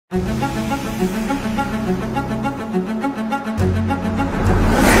Hello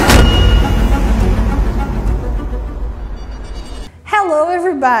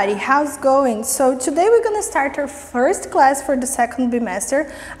everybody, how's it going? So today we're going to start our first class for the second bimester.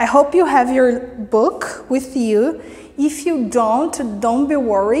 I hope you have your book with you. If you don't be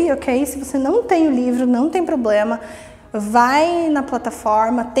worried, ok? Se você não tem o livro, não tem problema. Vai na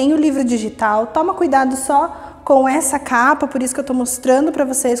plataforma, tem o livro digital. Toma cuidado só com essa capa, por isso que eu tô mostrando para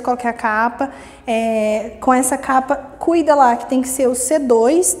vocês qual que é a capa. Com essa capa, cuida lá que tem que ser o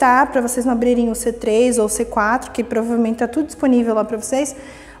C2, tá? Para vocês não abrirem o C3 ou o C4, que provavelmente tá tudo disponível lá para vocês.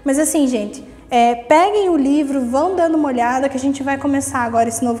 Mas assim, gente, peguem o livro, vão dando uma olhada que a gente vai começar agora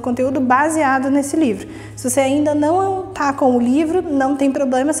esse novo conteúdo baseado nesse livro. Se você ainda não tá com o livro, não tem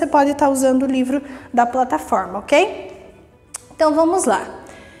problema, você pode estar usando o livro da plataforma, ok? Então vamos lá.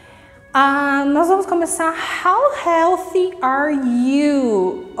 Nós vamos começar. How healthy are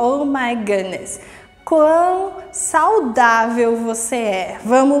you? Oh my goodness. Quão saudável você é?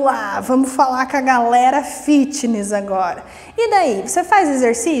 Vamos lá, vamos falar com a galera fitness agora. E daí, você faz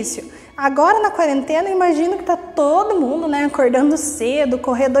exercício? Agora na quarentena, imagino que tá todo mundo, né, acordando cedo,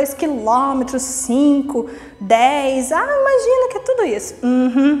 correr 2 km, 5, 10. Imagina que é tudo isso.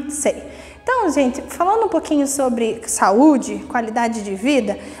 Sei. Então, gente, falando um pouquinho sobre saúde, qualidade de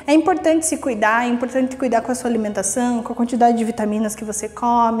vida, é importante se cuidar, é importante cuidar com a sua alimentação, com a quantidade de vitaminas que você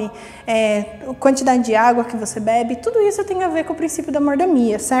come, quantidade de água que você bebe, tudo isso tem a ver com o princípio da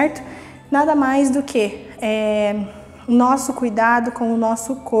mordomia, certo? Nada mais do que o nosso cuidado com o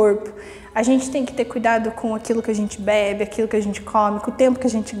nosso corpo. A gente tem que ter cuidado com aquilo que a gente bebe, aquilo que a gente come, com o tempo que a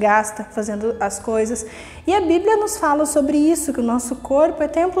gente gasta fazendo as coisas. E a Bíblia nos fala sobre isso, que o nosso corpo é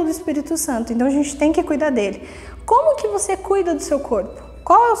templo do Espírito Santo, então a gente tem que cuidar dele. Como que você cuida do seu corpo?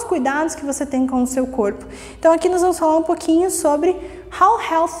 Quais são os cuidados que você tem com o seu corpo? Então aqui nós vamos falar um pouquinho sobre how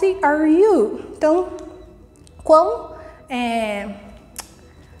healthy are you? Então, quão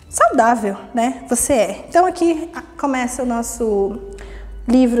saudável, né, você é. Então aqui começa o nosso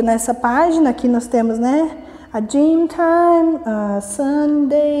livro nessa página. Aqui nós temos, né, a gym time,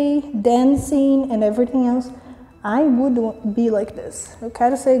 Sunday, dancing and everything else. I would be like this. Eu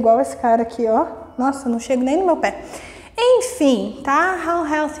quero ser igual esse cara aqui, ó. Nossa, não chego nem no meu pé. Enfim, tá? How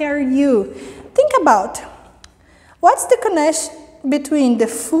healthy are you? Think about what's the connection between the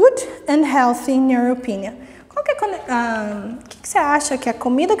food and healthy in your opinion? Qual que é que você acha que a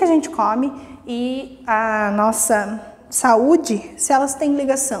comida que a gente come e a nossa saúde, se elas têm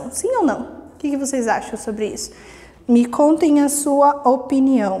ligação? Sim ou não? O que vocês acham sobre isso? Me contem a sua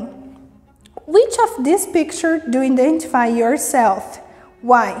opinião. Which of this picture do you identify yourself?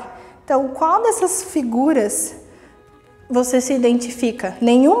 Why? Então, qual dessas figuras você se identifica?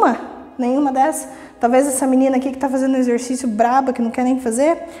 Nenhuma? Nenhuma dessas? Talvez essa menina aqui que está fazendo exercício braba, que não quer nem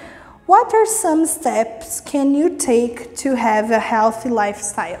fazer? What are some steps can you take to have a healthy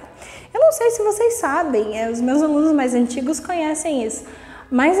lifestyle? Eu não sei se vocês sabem, os meus alunos mais antigos conhecem isso,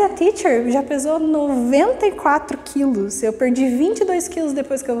 mas a teacher já pesou 94 quilos. Eu perdi 22 quilos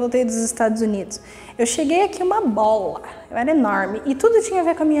depois que eu voltei dos Estados Unidos. Eu cheguei aqui uma bola, eu era enorme e tudo tinha a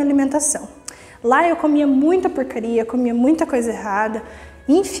ver com a minha alimentação. Lá eu comia muita porcaria, comia muita coisa errada,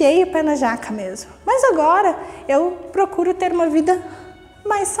 enfiei o pé na jaca mesmo. Mas agora eu procuro ter uma vida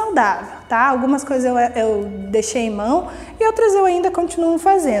mais saudável, tá? Algumas coisas eu deixei em mão e outras eu ainda continuo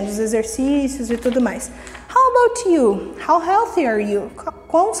fazendo, os exercícios e tudo mais. How about you? How healthy are you?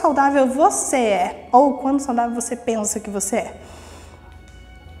 Quão saudável você é? Ou quão saudável você pensa que você é?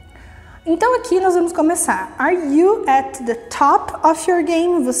 Então aqui nós vamos começar. Are you at the top of your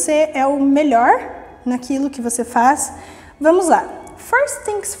game? Você é o melhor naquilo que você faz? Vamos lá. First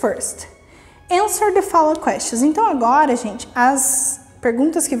things first. Answer the following questions. Então agora, gente, as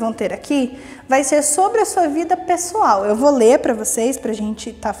perguntas que vão ter aqui vai ser sobre a sua vida pessoal. Eu vou ler para vocês, para a gente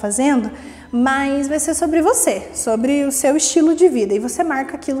estar fazendo, mas vai ser sobre você, sobre o seu estilo de vida. E você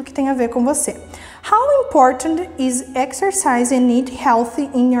marca aquilo que tem a ver com você. How important is exercise and eat healthy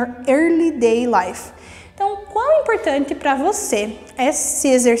in your early day life? Então, quão importante para você é se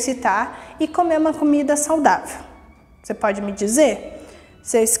exercitar e comer uma comida saudável? Você pode me dizer?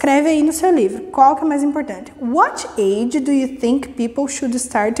 Você escreve aí no seu livro, qual que é mais importante? What age do you think people should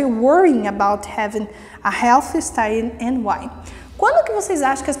start worrying about having a healthy style and why? Quando que vocês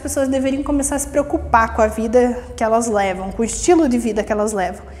acham que as pessoas deveriam começar a se preocupar com a vida que elas levam, com o estilo de vida que elas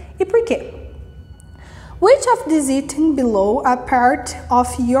levam? E por quê? Which of these items below are part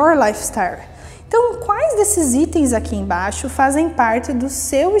of your lifestyle? Então, quais desses itens aqui embaixo fazem parte do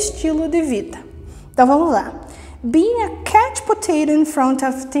seu estilo de vida? Então, vamos lá. Being a couch potato in front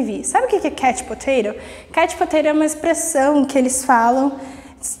of TV. Sabe o que é couch potato? Couch potato é uma expressão que eles falam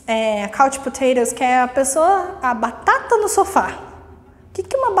couch potatoes, que é a batata no sofá. O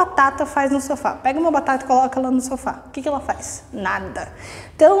que uma batata faz no sofá? Pega uma batata e coloca ela no sofá. O que ela faz? Nada.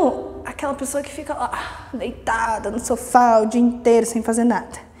 Então, aquela pessoa que fica lá, deitada no sofá o dia inteiro sem fazer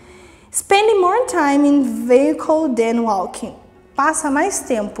nada. Spending more time in vehicle than walking. Passa mais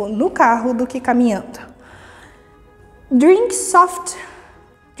tempo no carro do que caminhando. Drinking soft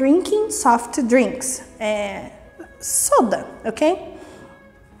drinks. Soda, ok?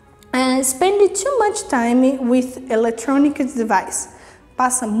 Spend too much time with electronic device.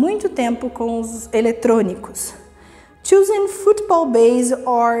 Passa muito tempo com os eletrônicos. Choosing football base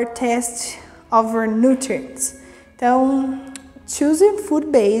or test over nutrients. Então, choosing food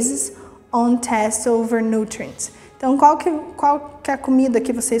bases on test over nutrients. Então, qual que é a comida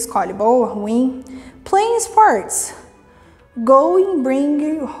que você escolhe? Boa, ruim? Playing sports. Going,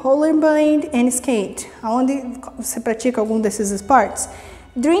 bring, rollerblade and skate. Aonde você pratica algum desses esportes?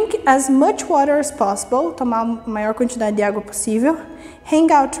 Drink as much water as possible. Tomar a maior quantidade de água possível.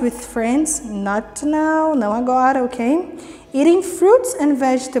 Hang out with friends. Not now, não agora, ok? Eating fruits and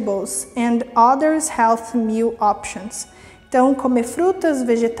vegetables and others health meal options. Então, comer frutas,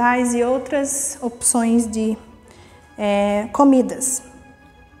 vegetais e outras opções de comidas.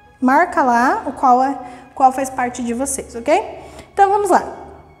 Marca lá qual faz parte de vocês, ok? Então, vamos lá.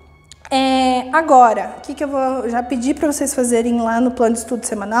 Agora, o que eu vou já pedir para vocês fazerem lá no plano de estudo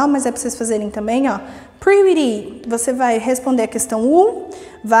semanal, mas é para vocês fazerem também, ó. Pre-read, você vai responder a questão 1,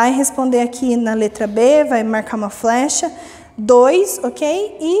 vai responder aqui na letra B, vai marcar uma flecha, 2,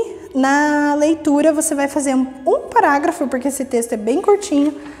 ok? E na leitura você vai fazer um parágrafo, porque esse texto é bem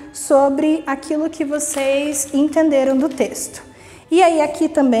curtinho, sobre aquilo que vocês entenderam do texto. E aí aqui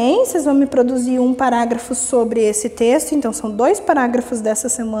também vocês vão me produzir um parágrafo sobre esse texto, então são 2 parágrafos dessa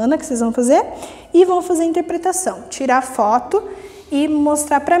semana que vocês vão fazer e vão fazer a interpretação, tirar foto e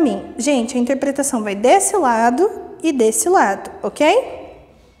mostrar para mim. Gente, a interpretação vai desse lado e desse lado, ok?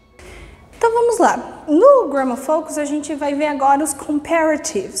 Então vamos lá. No Grammar Focus a gente vai ver agora os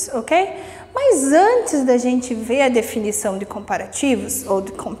comparatives, ok? Mas antes da gente ver a definição de comparativos ou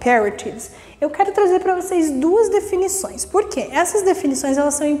de comparatives, eu quero trazer para vocês 2 definições. Por quê? Essas definições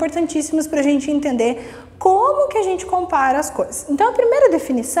elas são importantíssimas para a gente entender como que a gente compara as coisas. Então a primeira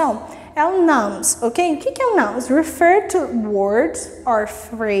definição é o nouns, ok? O que é o nouns? Refer to words or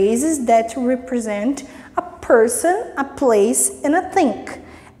phrases that represent a person, a place and a thing,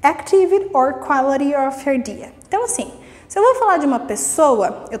 activity or quality of idea. Então assim, se eu vou falar de uma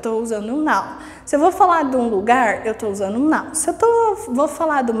pessoa, eu estou usando um noun. Se eu vou falar de um lugar, eu estou usando um noun. Se eu vou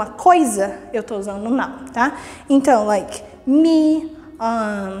falar de uma coisa, eu estou usando um noun, tá? Então, like, me,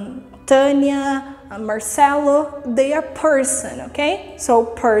 Tânia, Marcelo, they are person, ok? So,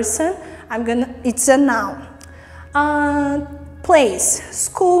 person, it's a noun. Place,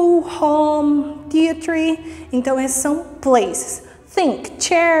 school, home, theatre, então esses são places. Think,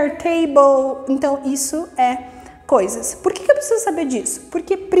 chair, table, então isso é coisas. Por que eu preciso saber disso?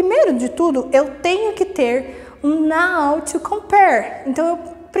 Porque, primeiro de tudo, eu tenho que ter um noun to compare. Então, eu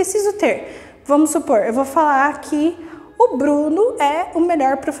preciso ter. Vamos supor, eu vou falar que o Bruno é o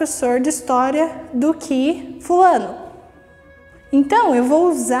melhor professor de história do que fulano. Então, eu vou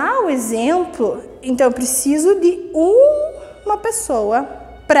usar o exemplo. Então, eu preciso de uma pessoa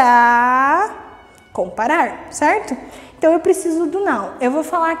para comparar, certo? Então, eu preciso do noun. Eu vou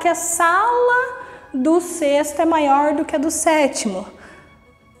falar que a sala do 6º é maior do que a do 7º.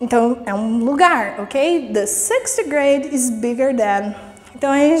 Então, é um lugar, ok? The 6th grade is bigger than. Então,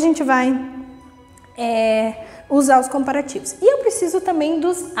 aí a gente vai usar os comparativos. E eu preciso também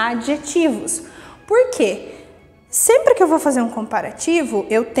dos adjetivos. Por quê? Sempre que eu vou fazer um comparativo,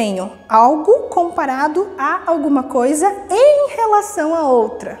 eu tenho algo comparado a alguma coisa em relação a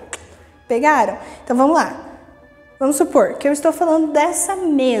outra. Pegaram? Então, vamos lá. Vamos supor que eu estou falando dessa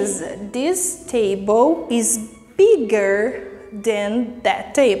mesa. This table is bigger than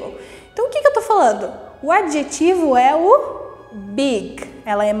that table. Então, o que eu estou falando? O adjetivo é o big.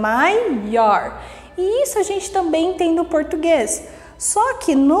 Ela é maior. E isso a gente também tem no português. Só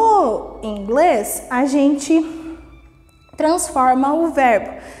que no inglês, a gente transforma o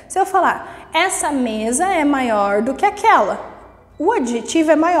verbo. Se eu falar, essa mesa é maior do que aquela, o adjetivo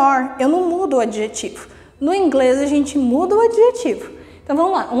é maior. Eu não mudo o adjetivo. No inglês, a gente muda o adjetivo. Então,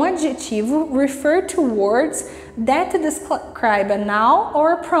 vamos lá. Um adjetivo refer to words that describe a noun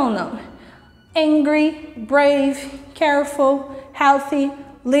or a pronoun. Angry, brave, careful, healthy,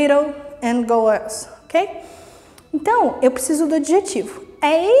 little, and go else. Ok? Então, eu preciso do adjetivo.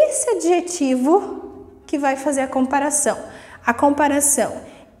 É esse adjetivo que vai fazer a comparação. A comparação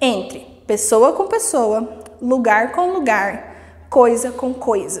entre pessoa com pessoa, lugar com lugar, coisa com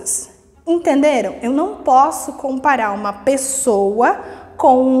coisas. Entenderam? Eu não posso comparar uma pessoa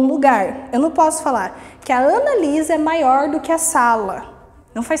com um lugar. Eu não posso falar que a Ana Lisa é maior do que a sala.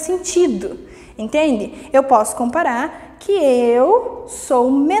 Não faz sentido, entende? Eu posso comparar que eu sou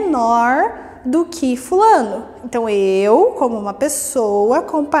menor do que fulano. Então, eu, como uma pessoa,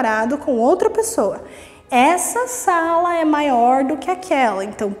 comparado com outra pessoa. Essa sala é maior do que aquela.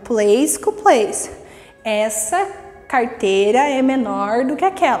 Então, place com place. Essa carteira é menor do que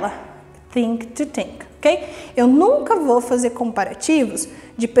aquela. Think to think, ok? Eu nunca vou fazer comparativos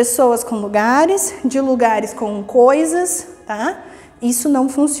de pessoas com lugares, de lugares com coisas, tá? Isso não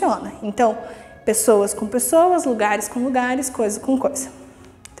funciona. Então, pessoas com pessoas, lugares com lugares, coisa com coisa.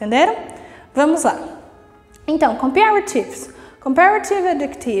 Entenderam? Vamos lá. Então, comparatives. Comparative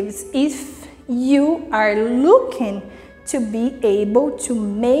adjectives, if you are looking to be able to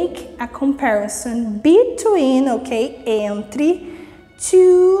make a comparison between, okay, entre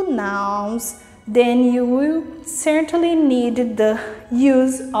two nouns, then you will certainly need the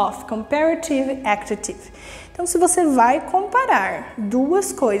use of comparative adjective. Então, se você vai comparar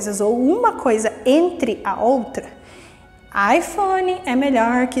duas coisas ou uma coisa entre a outra, iPhone é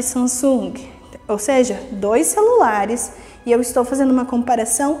melhor que Samsung, ou seja, dois celulares, e eu estou fazendo uma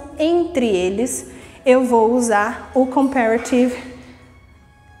comparação entre eles, eu vou usar o comparative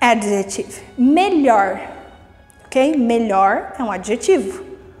adjective. Melhor, ok? Melhor é um adjetivo,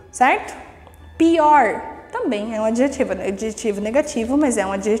 certo? Pior também é um adjetivo, adjetivo negativo, mas é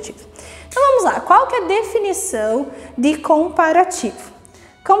um adjetivo. Então vamos lá, qual que é a definição de comparativo?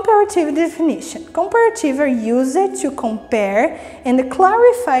 Comparative definition. Comparative are used to compare and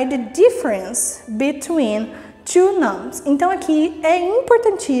clarify the difference between two nouns. Então aqui é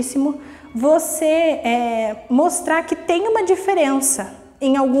importantíssimo você mostrar que tem uma diferença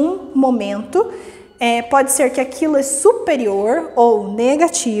em algum momento. Pode ser que aquilo é superior ou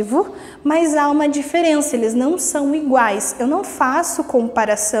negativo, mas há uma diferença, eles não são iguais. Eu não faço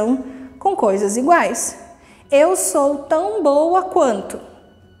comparação com coisas iguais. Eu sou tão boa quanto.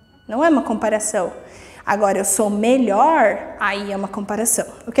 Não é uma comparação. Agora, eu sou melhor, aí é uma comparação,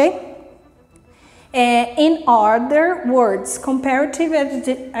 ok? In other words, comparative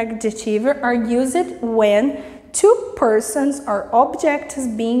adjectives are used when two persons or objects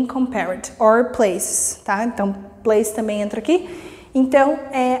being compared, or places, tá? Então, place também entra aqui. Então,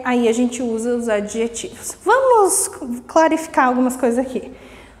 aí a gente usa os adjetivos. Vamos clarificar algumas coisas aqui.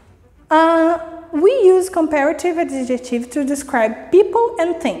 We use comparative adjective to describe people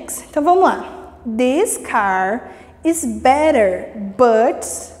and things. Então, vamos lá. This car is better, but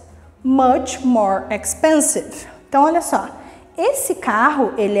much more expensive. Então, olha só. Esse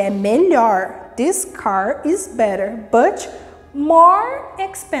carro, ele é melhor. This car is better, but more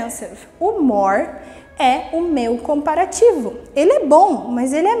expensive. O more é o meu comparativo. Ele é bom,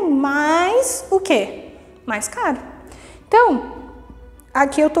 mas ele é mais o quê? Mais caro. Então,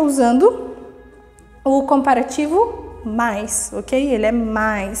 aqui eu estou usando o comparativo mais, ok? Ele é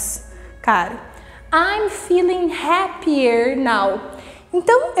mais caro. I'm feeling happier now.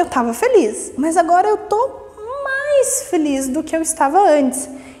 Então, eu estava feliz, mas agora eu estou mais feliz do que eu estava antes.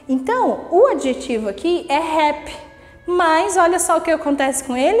 Então, o adjetivo aqui é happy, mas olha só o que acontece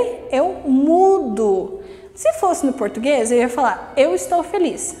com ele, eu mudo. Se fosse no português, eu ia falar, eu estou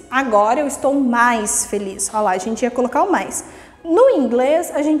feliz, agora eu estou mais feliz. Olha lá, a gente ia colocar o mais. No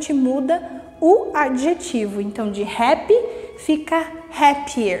inglês, a gente muda o adjetivo, então de happy fica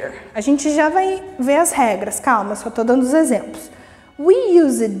happier. A gente já vai ver as regras, calma, só estou dando os exemplos. We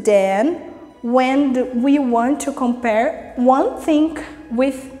use then when we want to compare one thing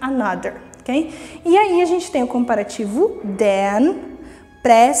with another, ok? E aí a gente tem o comparativo then,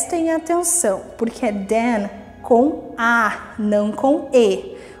 prestem atenção, porque é then com A, não com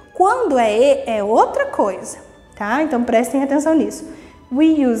E. Quando é E, é outra coisa, tá? Então prestem atenção nisso.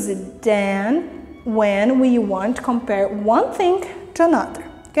 We use then when we want to compare one thing to another,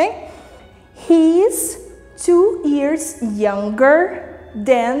 ok? He's 2 years younger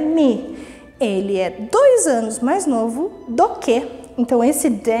than me. Ele é 2 anos mais novo do que. Então, esse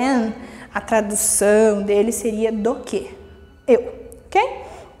than, a tradução dele seria do que? Eu, ok?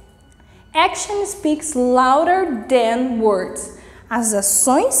 Action speaks louder than words. As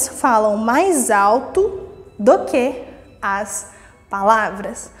ações falam mais alto do que as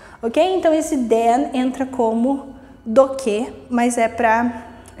palavras, ok? Então, esse than entra como do que, mas é para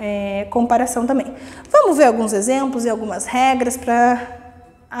comparação também. Vamos ver alguns exemplos e algumas regras para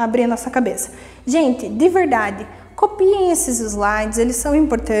abrir a nossa cabeça. Gente, de verdade, copiem esses slides, eles são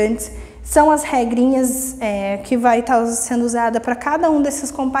importantes, são as regrinhas que vai estar sendo usada para cada um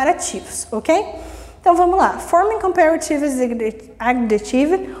desses comparativos, ok? Então vamos lá. Forming comparative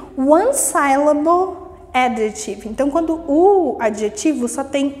adjective, one syllable adjective. Então quando o adjetivo só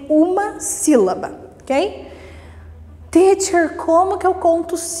tem uma sílaba, ok? Teacher, como que eu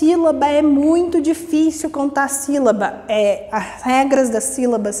conto sílaba? É muito difícil contar sílaba. As regras das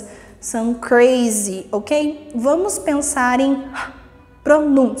sílabas são crazy, ok? Vamos pensar em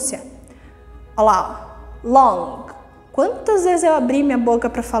pronúncia. Olha lá, ó. Long. Quantas vezes eu abri minha boca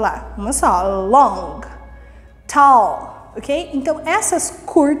para falar? Uma só. Long. Tall, ok? Então, essas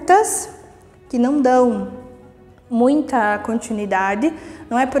curtas, que não dão muita continuidade,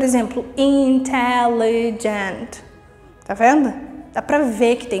 não é, por exemplo, intelligent. Tá vendo? Dá pra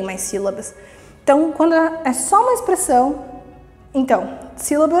ver que tem mais sílabas. Então, quando é só uma expressão, então,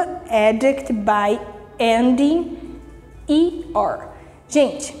 sílaba adjective by ending er.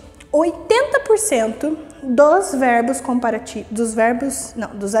 Gente, 80% dos verbos comparativos,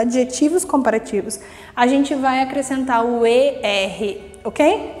 dos adjetivos comparativos, a gente vai acrescentar o ER,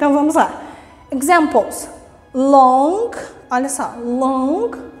 ok? Então, vamos lá. Examples. Long, olha só,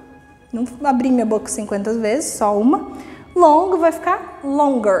 long, não abri minha boca 50 vezes, só uma. Long vai ficar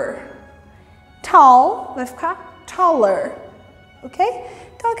longer. Tall vai ficar taller, ok?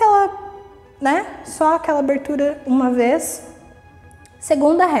 Então, só aquela abertura uma vez.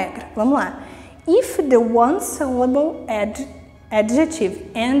 Segunda regra, vamos lá. If the one syllable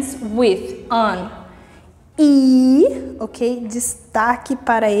adjective ends with on e, ok? Destaque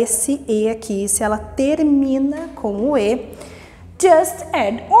para esse e aqui. Se ela termina com o e, just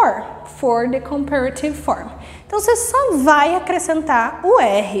add or for the comparative form. Então, você só vai acrescentar o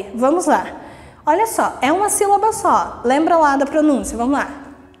R. Vamos lá. Olha só, é uma sílaba só. Lembra lá da pronúncia? Vamos lá.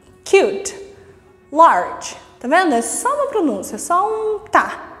 Cute, large. Tá vendo? É só uma pronúncia, só um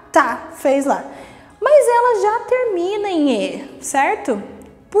tá, fez lá. Mas ela já termina em E, certo?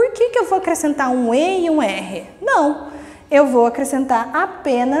 Por que eu vou acrescentar um E e um R? Não, eu vou acrescentar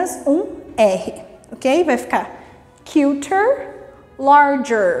apenas um R, ok? Vai ficar cuter,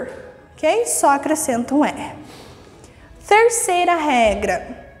 larger, ok? Só acrescenta um R. Terceira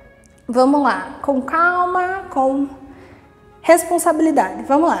regra. Vamos lá, com calma, com responsabilidade.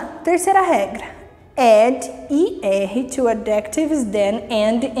 Vamos lá, terceira regra. Add ER to adjectives then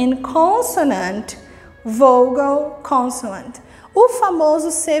end in consonant, vogal consonant. O famoso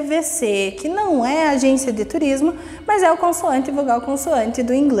CVC, que não é agência de turismo, mas é o consoante e vogal consoante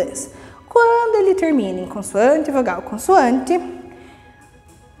do inglês. Quando ele termina em consoante, vogal consoante,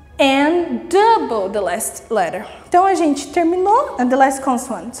 and double the last letter. Então a gente terminou, the last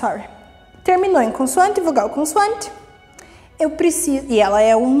consonant, sorry. Terminou em consoante, vogal consoante. Eu preciso, e ela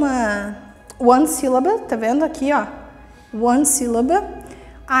é uma one syllable, tá vendo aqui, ó? One syllable.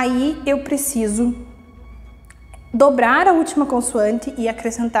 Aí eu preciso dobrar a última consoante e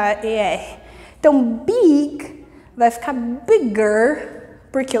acrescentar ER. Então, big vai ficar bigger,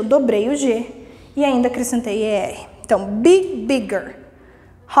 porque eu dobrei o G e ainda acrescentei ER. Então, big, bigger.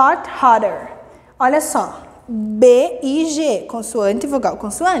 Hot, hotter. Olha só, B e G, consoante, vogal,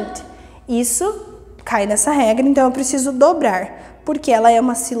 consoante. Isso cai nessa regra, então eu preciso dobrar, porque ela é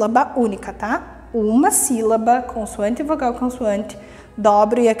uma sílaba única, tá? Uma sílaba, consoante, vogal, consoante,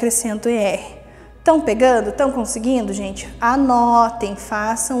 dobro e acrescento ER. Estão pegando? Estão conseguindo, gente? Anotem,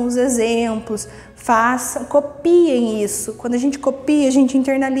 façam os exemplos, copiem isso. Quando a gente copia, a gente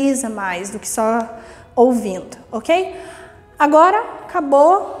internaliza mais do que só ouvindo, ok? Agora,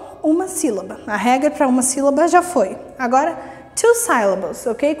 acabou uma sílaba. A regra para uma sílaba já foi. Agora, two syllables,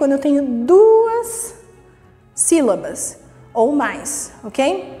 ok? Quando eu tenho duas sílabas ou mais,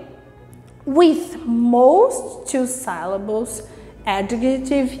 ok? With most two syllables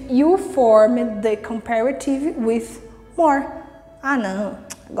adjective, you form the comparative with more. Ah, não.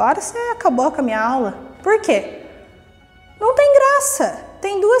 Agora você acabou com a minha aula. Por quê? Não tem graça.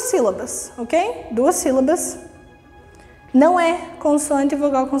 Tem duas sílabas, ok? Duas sílabas. Não é consoante e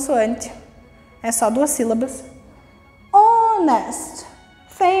vogal consoante. É só duas sílabas. Honest.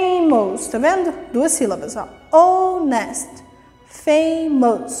 Famous. Tá vendo? Duas sílabas, ó. Honest.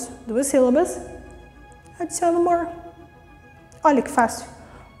 Famous. Duas sílabas. Adiciona more. Olha que fácil.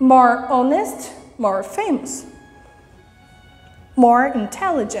 More honest, more famous. More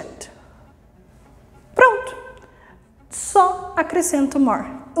intelligent. Pronto. Só acrescento more.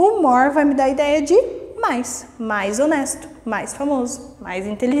 O more vai me dar a ideia de mais. Mais honesto, mais famoso, mais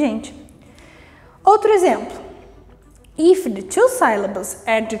inteligente. Outro exemplo. If the two syllables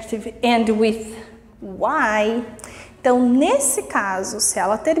adjective end with Y, então nesse caso, se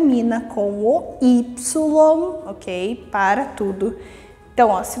ela termina com o Y, ok? Para tudo. Então,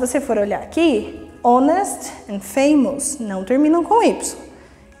 ó, se você for olhar aqui, honest and famous não terminam com Y.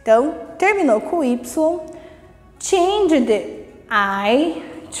 Então, terminou com Y, change the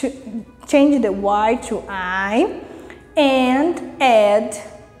Y to I, and add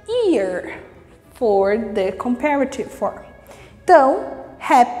ear for the comparative form. Então,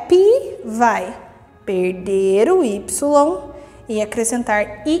 happy vai perder o Y e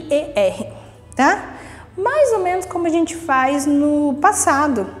acrescentar IER, tá? Mais ou menos como a gente faz no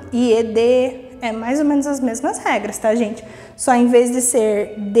passado. IED é mais ou menos as mesmas regras, tá, gente? Só em vez de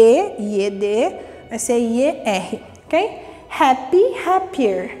ser D, IED, vai ser IER, ok? Happy,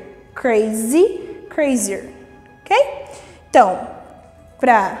 happier. Crazy, crazier, ok? Então,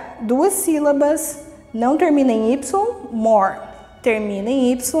 para duas sílabas, não termina em Y, more. Termina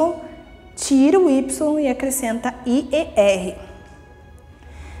em Y, tira o Y e acrescenta IER.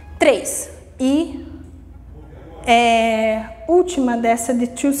 3. E última dessa de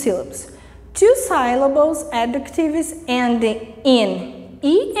two syllables. Two syllables, adjectives ending in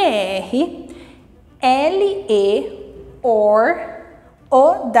IER, LE or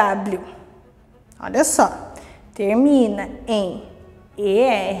OW. Olha só, termina em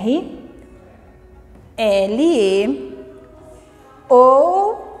ER, LE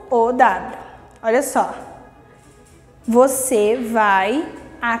ou OW. Olha só, você vai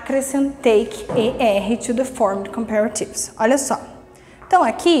take ER to the formed comparatives. Olha só. Então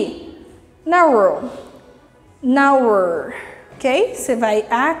aqui, narrow, ok? Você vai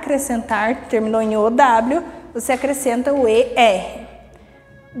acrescentar, terminou em OW, você acrescenta o ER.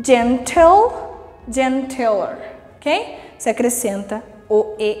 Gentle, gentler, ok? Você acrescenta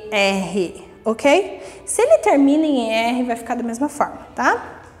o ER, ok? Se ele termina em ER, vai ficar da mesma forma,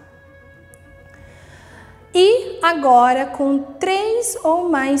 tá? E agora com 3 ou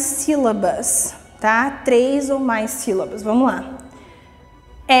mais sílabas, tá? 3 ou mais sílabas, vamos lá.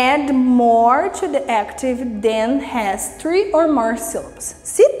 Add more to the active than has 3 or more syllables.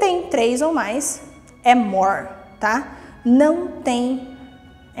 Se tem 3 ou mais, é more, tá? Não tem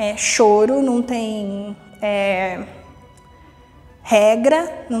choro, não tem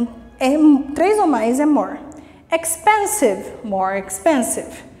regra, 3 ou mais é more. Expensive, more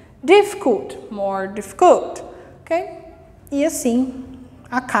expensive. Difficult, more difficult, ok? E assim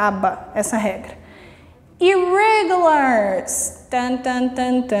acaba essa regra. Irregulars,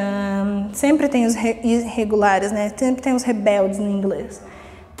 sempre tem os irregulares, né? Sempre tem os rebeldes no inglês.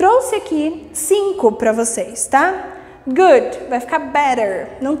 Trouxe aqui 5 para vocês, tá? Good, vai ficar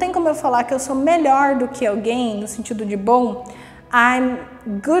better. Não tem como eu falar que eu sou melhor do que alguém, no sentido de bom. I'm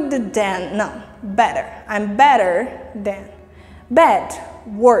good than, não, better. I'm better than. Bad,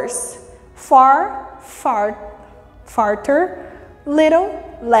 worse. Far, farther. Little,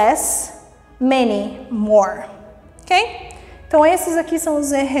 less. Many, more. Ok? Então esses aqui são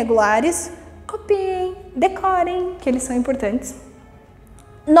os irregulares. Copiem, decorem, que eles são importantes.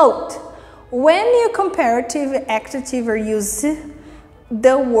 Note, when your comparative adjective use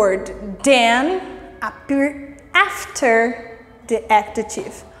the word than appear after the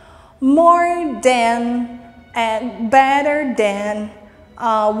adjective. More than, better than,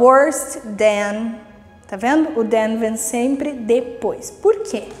 worse than. Tá vendo? O than vem sempre depois. Por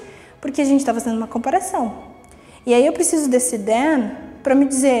quê? Porque a gente está fazendo uma comparação. E aí eu preciso desse than para me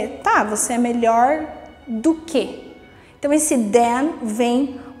dizer, tá, você é melhor do que. Então esse than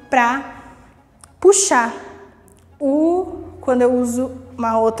vem para puxar quando eu uso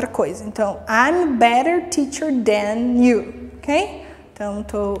uma outra coisa. Então, I'm a better teacher than you, ok? Então,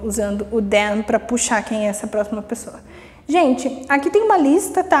 estou usando o than para puxar quem é essa próxima pessoa. Gente, aqui tem uma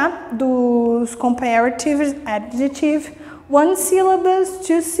lista, tá? Dos comparative adjective, 1 syllables,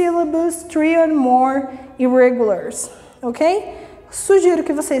 2 syllables, 3 or more irregulars, ok? Sugiro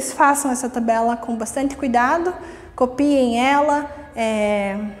que vocês façam essa tabela com bastante cuidado, copiem ela,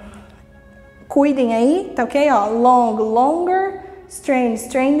 cuidem aí, tá ok? Ó, long, longer, strain,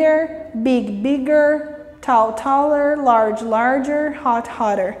 strainer, big, bigger, tall, taller, large, larger, hot,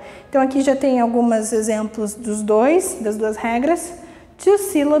 hotter. Então aqui já tem alguns exemplos das duas regras. 2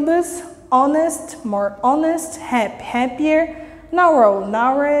 syllables, honest, more honest, happy, happier, narrow,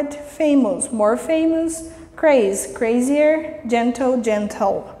 narrowed, famous, more famous, crazy, crazier, gentle,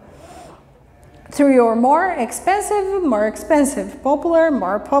 gentle. 3 or more, expensive, popular,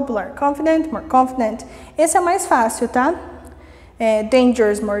 more popular, confident, more confident. Esse é o mais fácil, tá?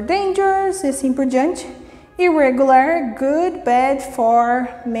 Dangerous, more dangerous, e assim por diante. Irregular, good, bad,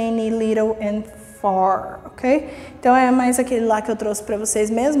 far, many, little and far, ok? Então é mais aquele lá que eu trouxe para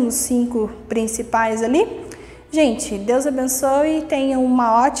vocês mesmo, os 5 principais ali. Gente, Deus abençoe, tenham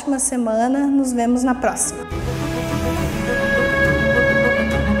uma ótima semana, nos vemos na próxima.